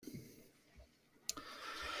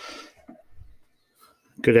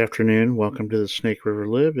Good afternoon. Welcome to the Snake River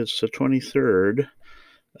Lib. It's the 23rd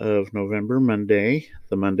of November, Monday,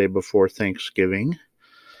 the Monday before Thanksgiving.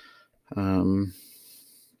 Where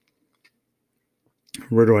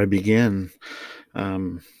do I begin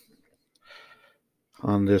on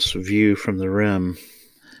this view from the rim?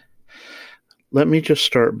 Let me just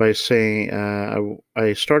start by saying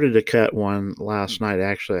I started to cut one last night.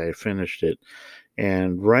 Actually, I finished it.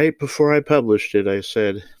 And right before I published it, I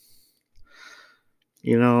said,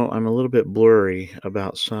 I'm a little bit blurry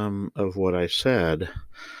about some of what I said,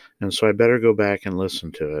 and so I better go back and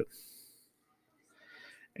listen to it.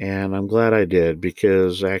 And I'm glad I did,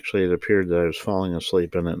 because actually it appeared that I was falling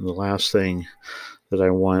asleep in it. And the last thing that I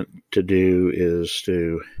want to do is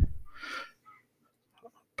to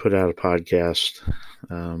put out a podcast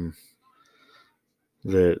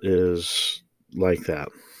that is like that.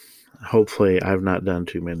 Hopefully, I've not done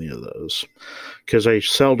too many of those, because I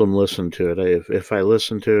seldom listen to it. If I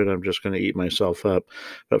listen to it, I'm just going to eat myself up.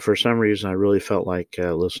 But for some reason, I really felt like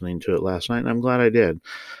listening to it last night, and I'm glad I did.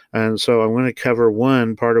 And so I'm going to cover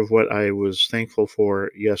one part of what I was thankful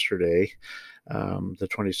for yesterday, the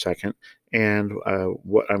 22nd, and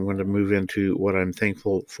what I'm going to move into what I'm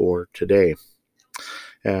thankful for today.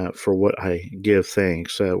 For what I give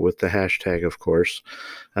thanks, with the hashtag, of course.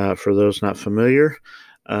 For those not familiar,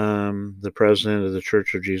 the president of the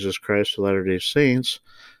Church of Jesus Christ of Latter-day Saints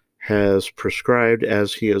has prescribed,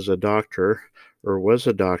 as he is a doctor, or was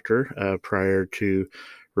a doctor, prior to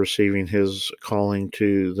receiving his calling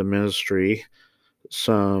to the ministry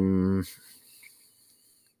some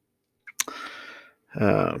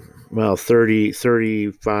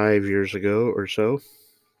 35 years ago or so.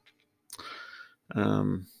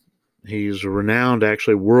 He's a renowned,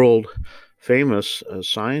 actually world famous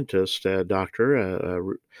scientist, doctor,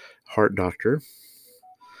 heart doctor.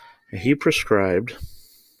 He prescribed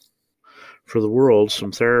for the world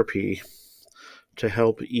some therapy to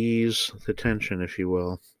help ease the tension, if you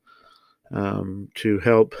will, to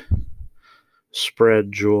help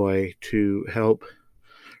spread joy, to help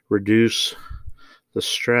reduce the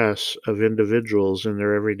stress of individuals in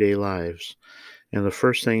their everyday lives. And the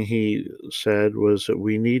first thing he said was that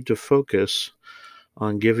we need to focus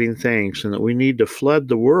on giving thanks, and that we need to flood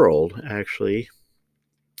the world, actually,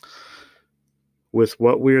 with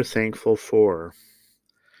what we are thankful for.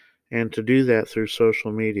 And to do that through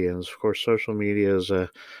social media. And of course, social media is a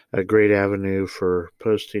great avenue for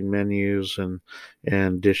posting menus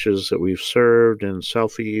and dishes that we've served, and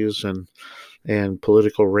selfies and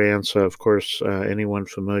political rants. Of course, anyone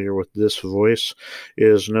familiar with this voice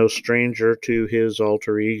is no stranger to his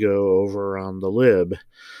alter ego over on the Lib,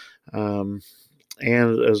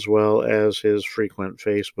 and as well as his frequent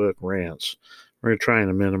Facebook rants. We're trying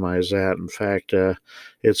to minimize that. In fact,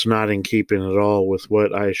 it's not in keeping at all with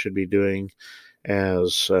what I should be doing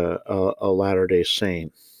as a Latter-day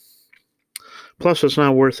Saint. Plus, it's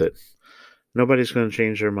not worth it. Nobody's going to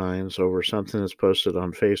change their minds over something that's posted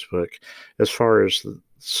on Facebook, as far as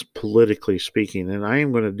politically speaking. And I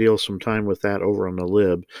am going to deal some time with that over on the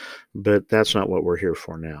Lib, but that's not what we're here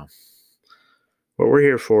for now. What we're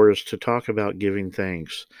here for is to talk about giving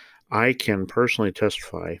thanks. I can personally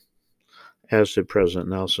testify, as did President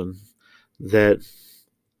Nelson, that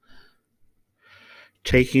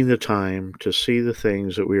taking the time to see the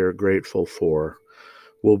things that we are grateful for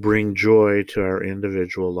will bring joy to our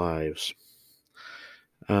individual lives.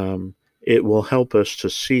 It will help us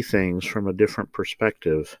to see things from a different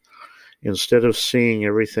perspective, instead of seeing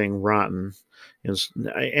everything rotten. And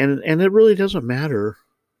it really doesn't matter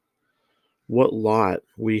what lot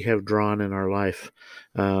we have drawn in our life.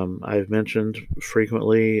 I've mentioned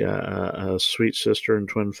frequently a sweet sister in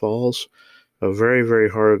Twin Falls, a very, very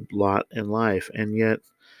hard lot in life. And yet,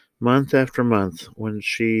 month after month, when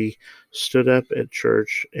she stood up at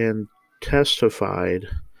church and testified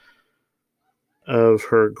of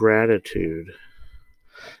her gratitude,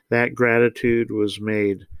 that gratitude was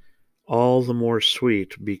made all the more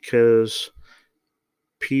sweet because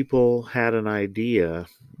people had an idea,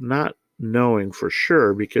 not knowing for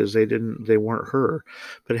sure because they weren't her,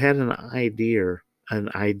 but had an idea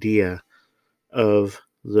of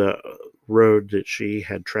the road that she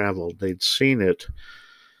had traveled. They'd seen it.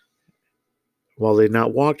 While they'd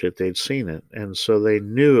not walked it, they'd seen it. And so they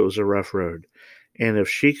knew it was a rough road. And if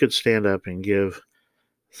she could stand up and give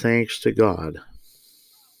thanks to God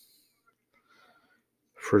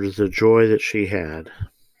for the joy that she had,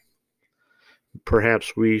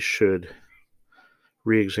 perhaps we should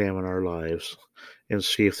re-examine our lives and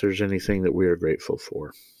see if there's anything that we are grateful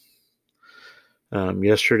for.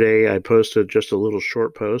 Yesterday, I posted just a little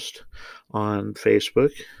short post on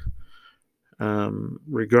Facebook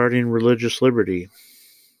regarding religious liberty.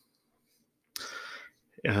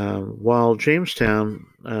 While Jamestown,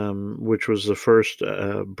 which was the first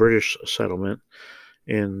British settlement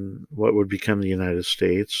in what would become the United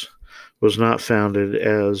States, was not founded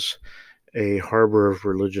as a harbor of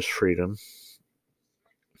religious freedom.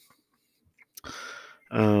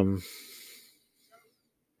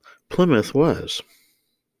 Plymouth was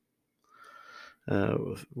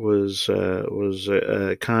a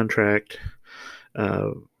contract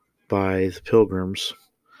by the Pilgrims,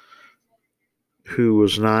 who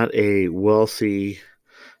was not a wealthy,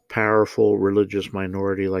 powerful religious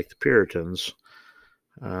minority like the Puritans,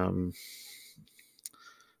 that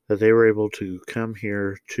they were able to come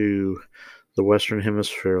here to the Western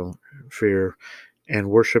Hemisphere and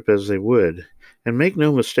worship as they would. And make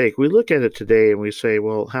no mistake, we look at it today and we say,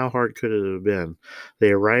 well, how hard could it have been?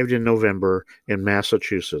 They arrived in November in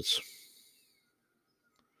Massachusetts.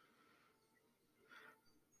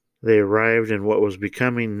 They arrived in what was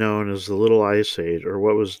becoming known as the Little Ice Age, or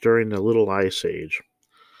what was during the Little Ice Age.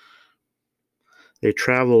 They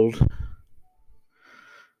traveled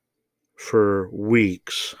for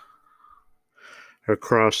weeks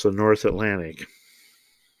across the North Atlantic.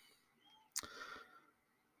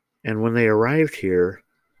 And when they arrived here,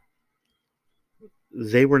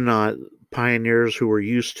 they were not pioneers who were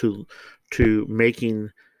used to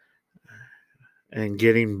making and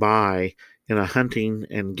getting by in a hunting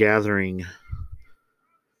and gathering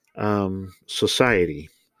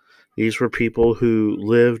society. These were people who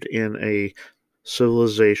lived in a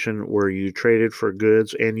civilization where you traded for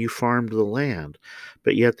goods and you farmed the land,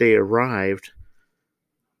 but yet they arrived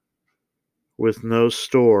with no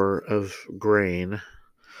store of grain,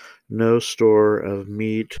 no store of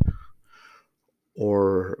meat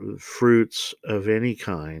or fruits of any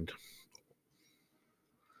kind.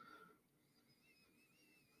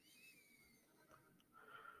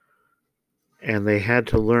 And they had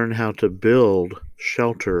to learn how to build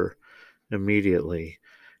shelter immediately.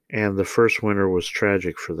 And the first winter was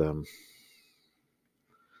tragic for them.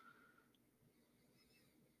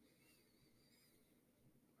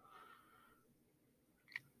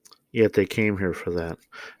 Yet they came here for that.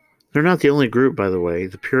 They're not the only group, by the way.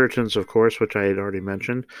 The Puritans, of course, which I had already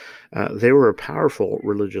mentioned, they were a powerful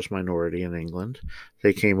religious minority in England.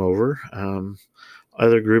 They came over.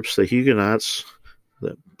 Other groups, the Huguenots,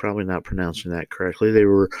 probably not pronouncing that correctly,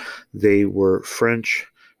 they were French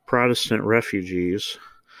Protestant refugees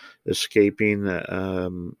escaping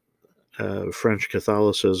French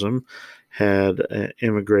Catholicism, had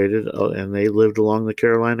immigrated, and they lived along the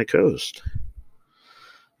Carolina coast.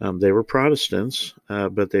 They were Protestants,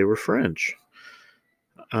 but they were French.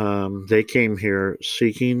 They came here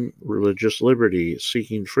seeking religious liberty,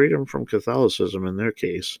 seeking freedom from Catholicism in their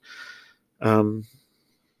case.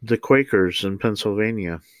 The Quakers in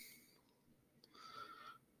Pennsylvania,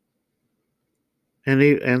 and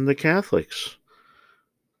the Catholics.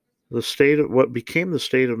 What became the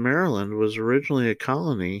state of Maryland was originally a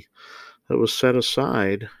colony that was set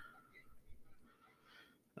aside,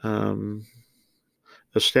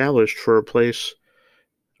 established for a place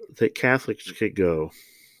that Catholics could go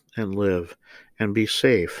and live and be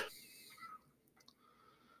safe.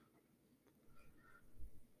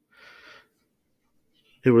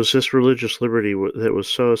 It was this religious liberty that was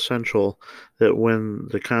so essential that when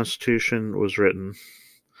the Constitution was written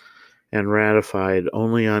and ratified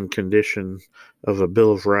only on condition of a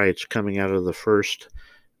Bill of Rights coming out of the first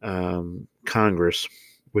Congress,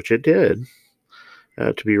 which it did,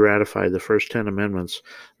 to be ratified, the first 10 amendments,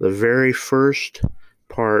 the very first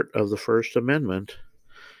part of the First Amendment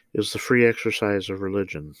is the free exercise of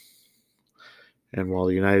religion. And while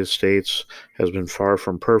the United States has been far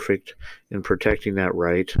from perfect in protecting that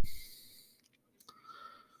right,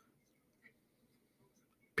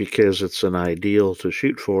 because it's an ideal to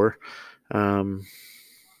shoot for, and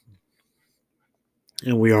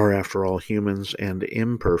we are, after all, humans and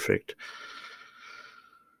imperfect,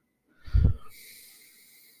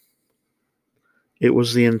 it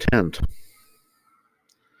was the intent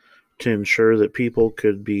to ensure that people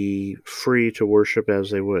could be free to worship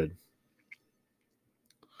as they would.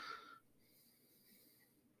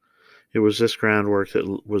 It was this groundwork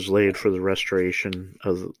that was laid for the restoration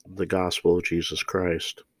of the gospel of Jesus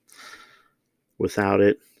Christ. Without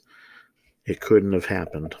it, it couldn't have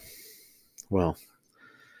happened. Well,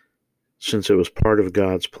 since it was part of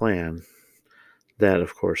God's plan, that,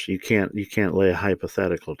 of course, you can't lay a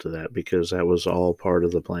hypothetical to that, because that was all part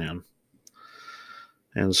of the plan.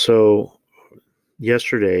 And so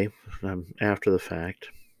yesterday, after the fact,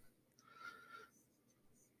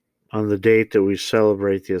 on the date that we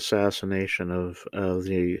celebrate the assassination of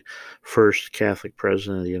the first Catholic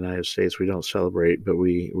president of the United States. We don't celebrate, but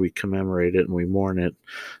we commemorate it and we mourn it.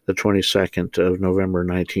 The 22nd of November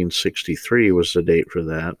 1963 was the date for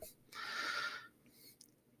that.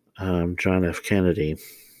 John F. Kennedy. It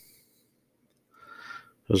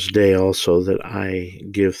was a day also that I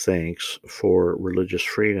give thanks for religious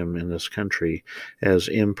freedom in this country, as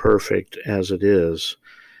imperfect as it is,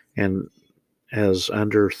 and as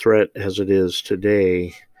under threat as it is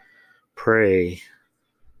today. Pray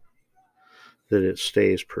that it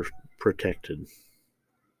stays protected.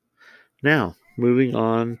 Now, moving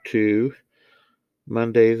on to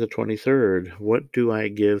Monday the 23rd. What do I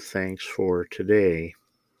give thanks for today?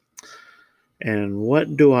 And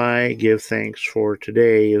what do I give thanks for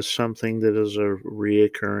today is something that is a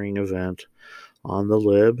reoccurring event on the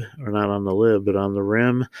lib, or not on the lib, but on the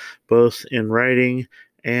rim, both in writing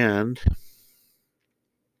and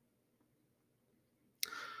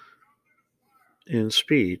in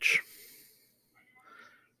speech.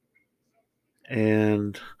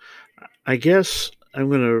 And I guess I'm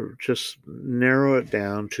going to just narrow it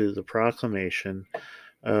down to the proclamation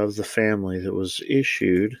of the family that was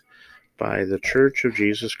issued by the Church of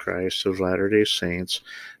Jesus Christ of Latter-day Saints.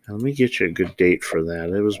 And let me get you a good date for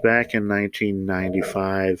that. It was back in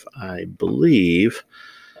 1995, I believe,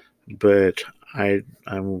 but I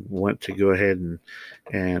want to go ahead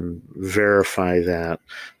and verify that.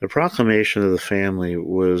 The proclamation of the family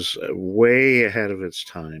was way ahead of its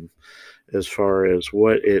time as far as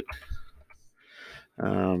what it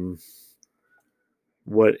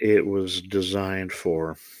was designed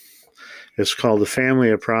for. It's called the Family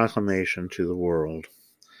a Proclamation to the World.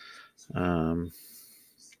 It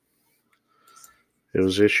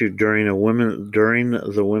was issued during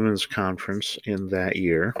the women's conference in that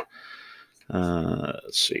year.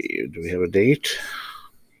 Let's see, do we have a date?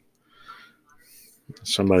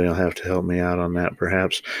 Somebody will have to help me out on that,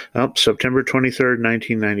 perhaps. September 23rd,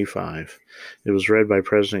 1995. It was read by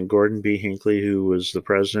President Gordon B. Hinckley, who was the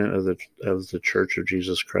president of the Church of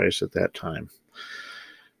Jesus Christ at that time.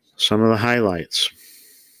 Some of the highlights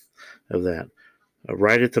of that.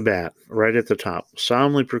 Right at the top,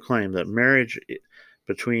 solemnly proclaim that marriage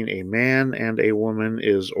between a man and a woman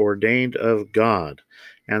is ordained of God,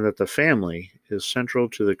 and that the family is central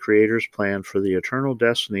to the Creator's plan for the eternal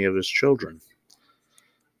destiny of His children.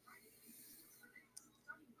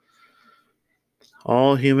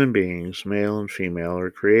 All human beings, male and female,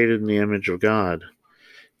 are created in the image of God.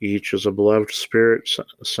 Each is a beloved spirit,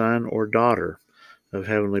 son, or daughter of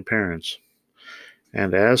heavenly parents,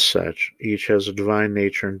 and as such, each has a divine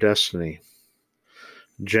nature and destiny.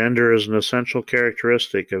 Gender is an essential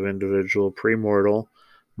characteristic of individual premortal,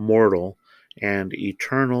 mortal, and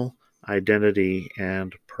eternal identity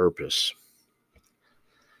and purpose.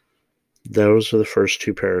 Those are the first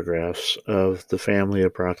two paragraphs of the Family a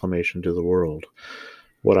Proclamation to the World.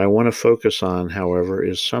 What I want to focus on, however,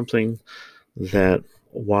 is something that,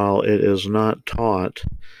 while it is not taught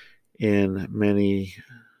in many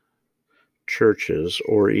churches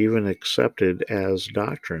or even accepted as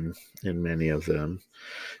doctrine in many of them,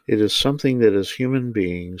 it is something that as human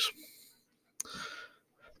beings,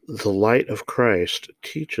 the light of Christ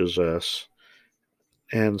teaches us,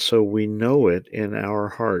 and so we know it in our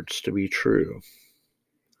hearts to be true.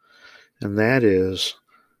 And that is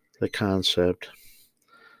the concept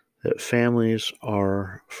that families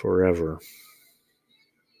are forever.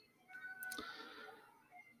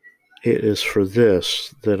 It is for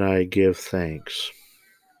this that I give thanks.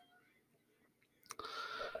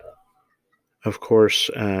 Of course,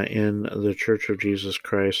 in the Church of Jesus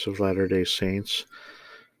Christ of Latter-day Saints,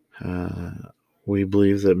 we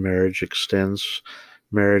believe that marriage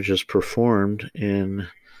is performed in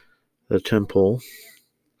the temple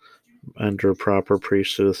under proper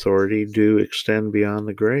priesthood authority, do extend beyond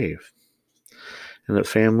the grave, and that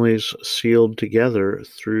families sealed together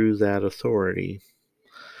through that authority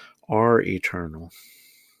are eternal.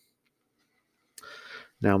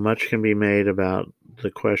 Now, much can be made about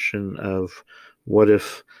the question of what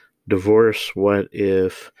if divorce, what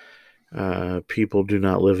if people do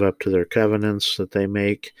not live up to their covenants that they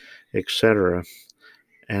make, etc.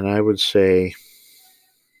 And I would say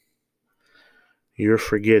you're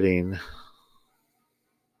forgetting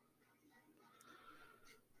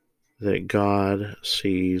that God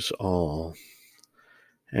sees all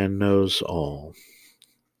and knows all.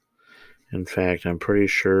 In fact, I'm pretty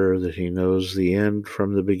sure that He knows the end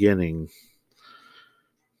from the beginning.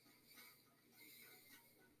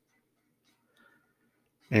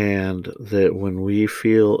 And that when we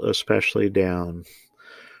feel especially down,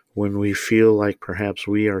 when we feel like perhaps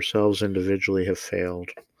we ourselves individually have failed,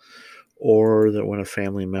 or that when a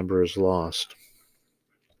family member is lost,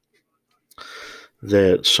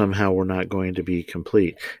 that somehow we're not going to be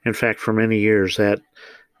complete. In fact, for many years, that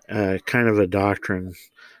kind of a doctrine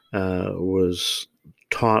was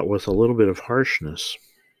taught with a little bit of harshness.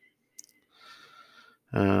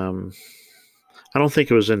 I don't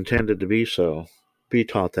think it was intended to be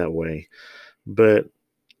taught that way, but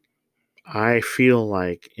I feel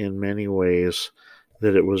like in many ways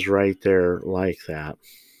that it was right there like that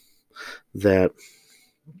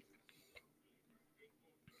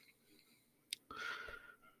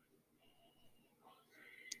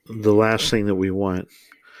the last thing that we want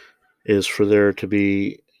is for there to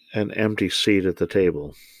be an empty seat at the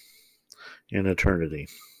table in eternity.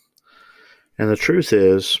 And the truth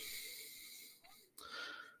is,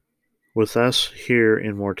 with us here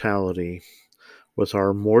in mortality, with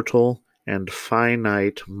our mortal and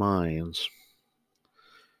finite minds,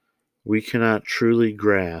 we cannot truly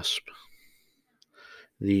grasp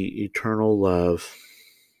the eternal love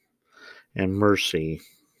and mercy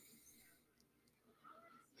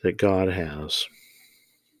that God has.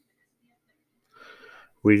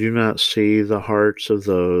 We do not see the hearts of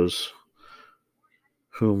those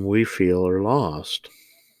whom we feel are lost.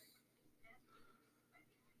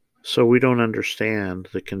 So we don't understand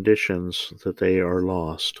the conditions that they are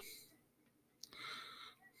lost.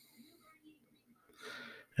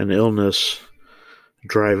 An illness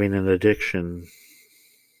driving an addiction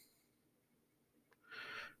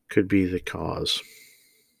could be the cause.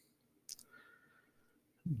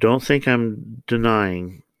 Don't think I'm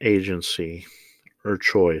denying agency or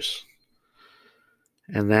choice,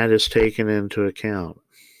 and that is taken into account.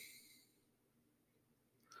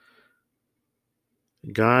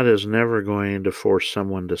 God is never going to force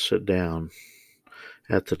someone to sit down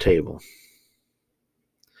at the table.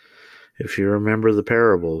 If you remember the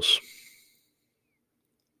parables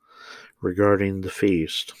regarding the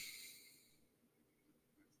feast,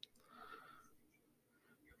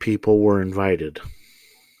 people were invited.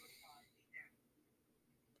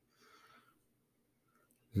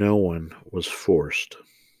 No one was forced.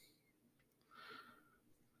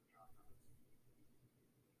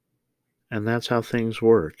 And that's how things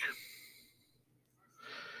work.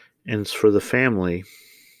 And it's for the family,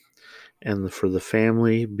 and for the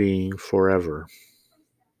family being forever,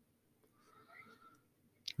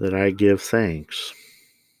 that I give thanks.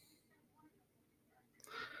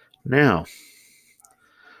 Now,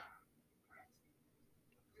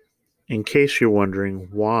 in case you're wondering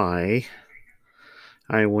why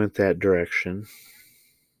I went that direction,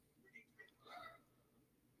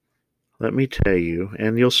 let me tell you,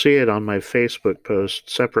 and you'll see it on my Facebook post,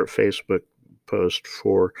 separate Facebook post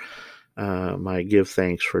for my give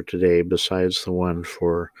thanks for today, besides the one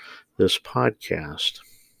for this podcast.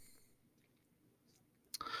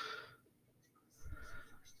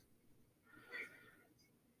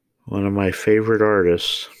 One of my favorite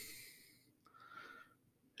artists,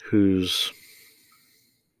 who's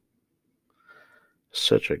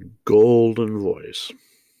such a golden voice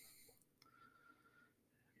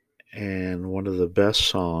and one of the best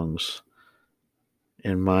songs,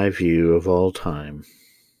 in my view, of all time.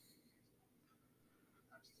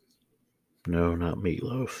 No, not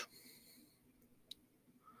Meatloaf.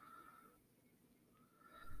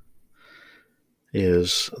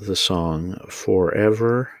 Is the song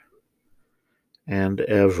Forever and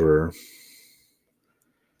Ever,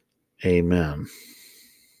 Amen.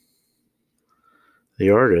 The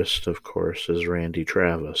artist, of course, is Randy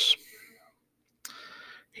Travis.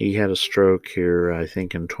 He had a stroke here, I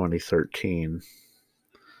think, in 2013.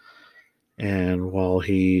 And while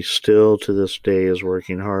he still to this day is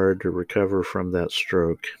working hard to recover from that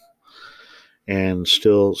stroke and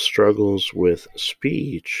still struggles with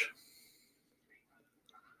speech,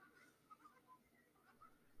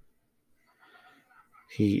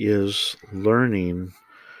 he is learning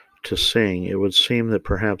to sing. It would seem that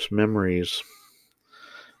perhaps memories,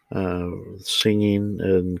 singing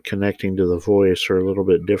and connecting to the voice, are a little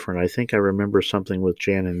bit different. I think I remember something with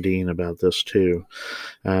Jan and Dean about this too,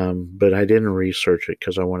 but I didn't research it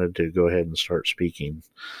because I wanted to go ahead and start speaking.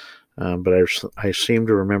 But I seem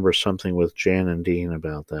to remember something with Jan and Dean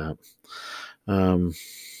about that.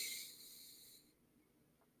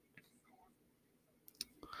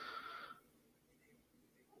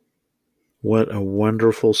 What a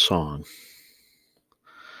wonderful song.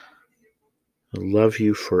 I love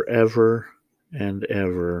you forever and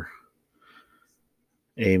ever.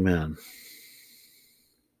 Amen.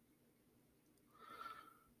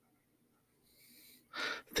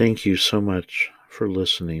 Thank you so much for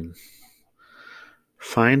listening.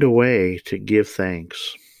 Find a way to give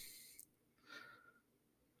thanks.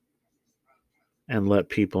 and let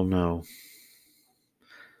people know.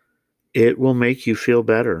 It will make you feel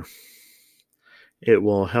better. It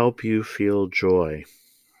will help you feel joy.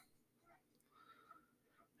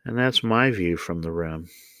 And that's my view from the room.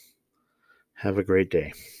 Have a great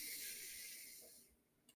day.